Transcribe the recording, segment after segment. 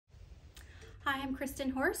Hi, I'm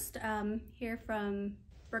Kristin Horst, here from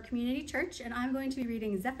Burke Community Church, and I'm going to be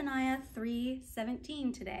reading Zephaniah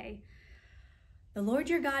 3:17 today. The Lord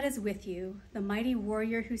your God is with you, the mighty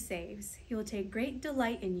warrior who saves. He will take great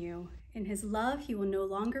delight in you. In his love, he will no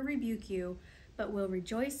longer rebuke you, but will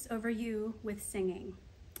rejoice over you with singing.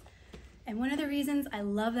 And one of the reasons I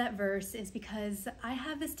love that verse is because I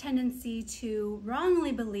have this tendency to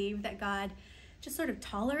wrongly believe that God just sort of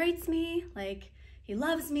tolerates me, like he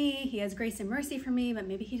loves me, he has grace and mercy for me, but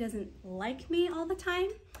maybe he doesn't like me all the time.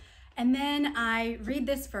 And then I read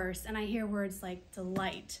this verse and I hear words like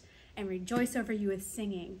delight and rejoice over you with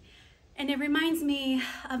singing. And it reminds me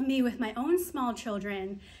of me with my own small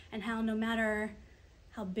children and how no matter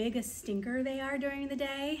how big a stinker they are during the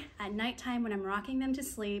day, at nighttime when I'm rocking them to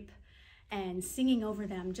sleep and singing over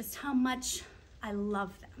them, just how much I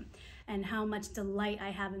love them and how much delight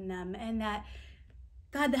I have in them, and that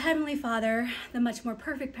God, the Heavenly Father, the much more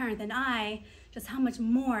perfect parent than I, just how much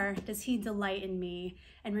more does he delight in me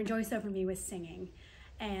and rejoice over me with singing.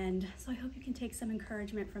 And so I hope you can take some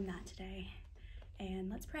encouragement from that today. And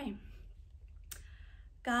let's pray.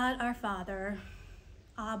 God, our Father,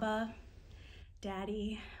 Abba,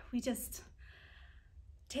 Daddy, we just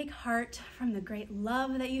take heart from the great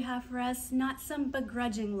love that you have for us, not some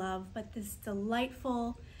begrudging love, but this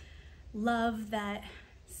delightful love that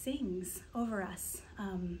sings over us,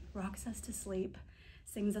 rocks us to sleep,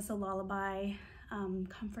 sings us a lullaby,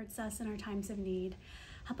 comforts us in our times of need.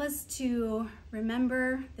 Help us to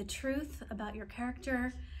remember the truth about your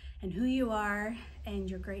character and who you are and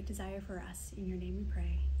your great desire for us. In your name we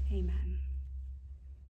pray, amen.